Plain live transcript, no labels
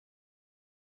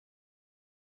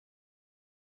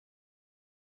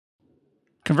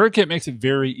ConvertKit makes it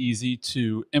very easy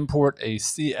to import a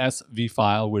CSV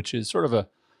file, which is sort of a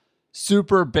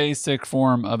super basic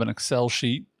form of an Excel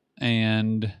sheet,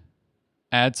 and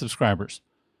add subscribers.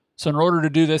 So in order to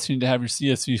do this, you need to have your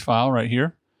CSV file right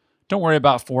here. Don't worry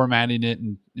about formatting it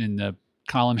in the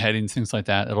column headings, things like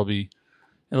that. It'll be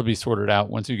sorted out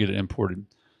once you get it imported.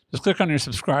 Just click on your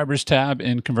subscribers tab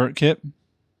in ConvertKit,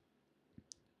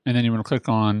 and then you want to click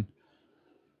on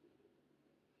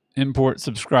import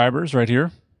subscribers right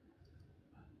here.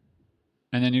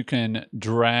 And then you can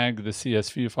drag the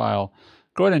CSV file.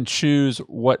 Go ahead and choose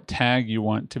what tag you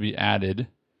want to be added.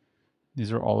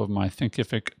 These are all of my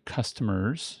Thinkific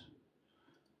customers.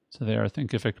 So they are a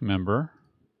Thinkific member.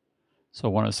 So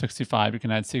 1 of 65, you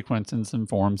can add sequence and some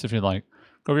forms if you'd like.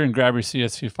 Go over here and grab your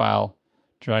CSV file,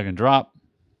 drag and drop.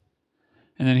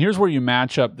 And then here's where you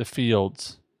match up the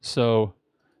fields. So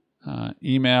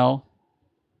email.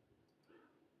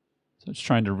 So it's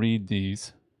trying to read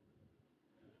these.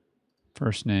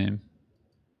 First name.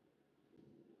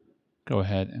 Go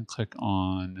ahead and click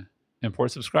on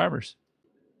import subscribers.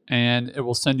 And it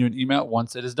will send you an email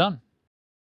once it is done.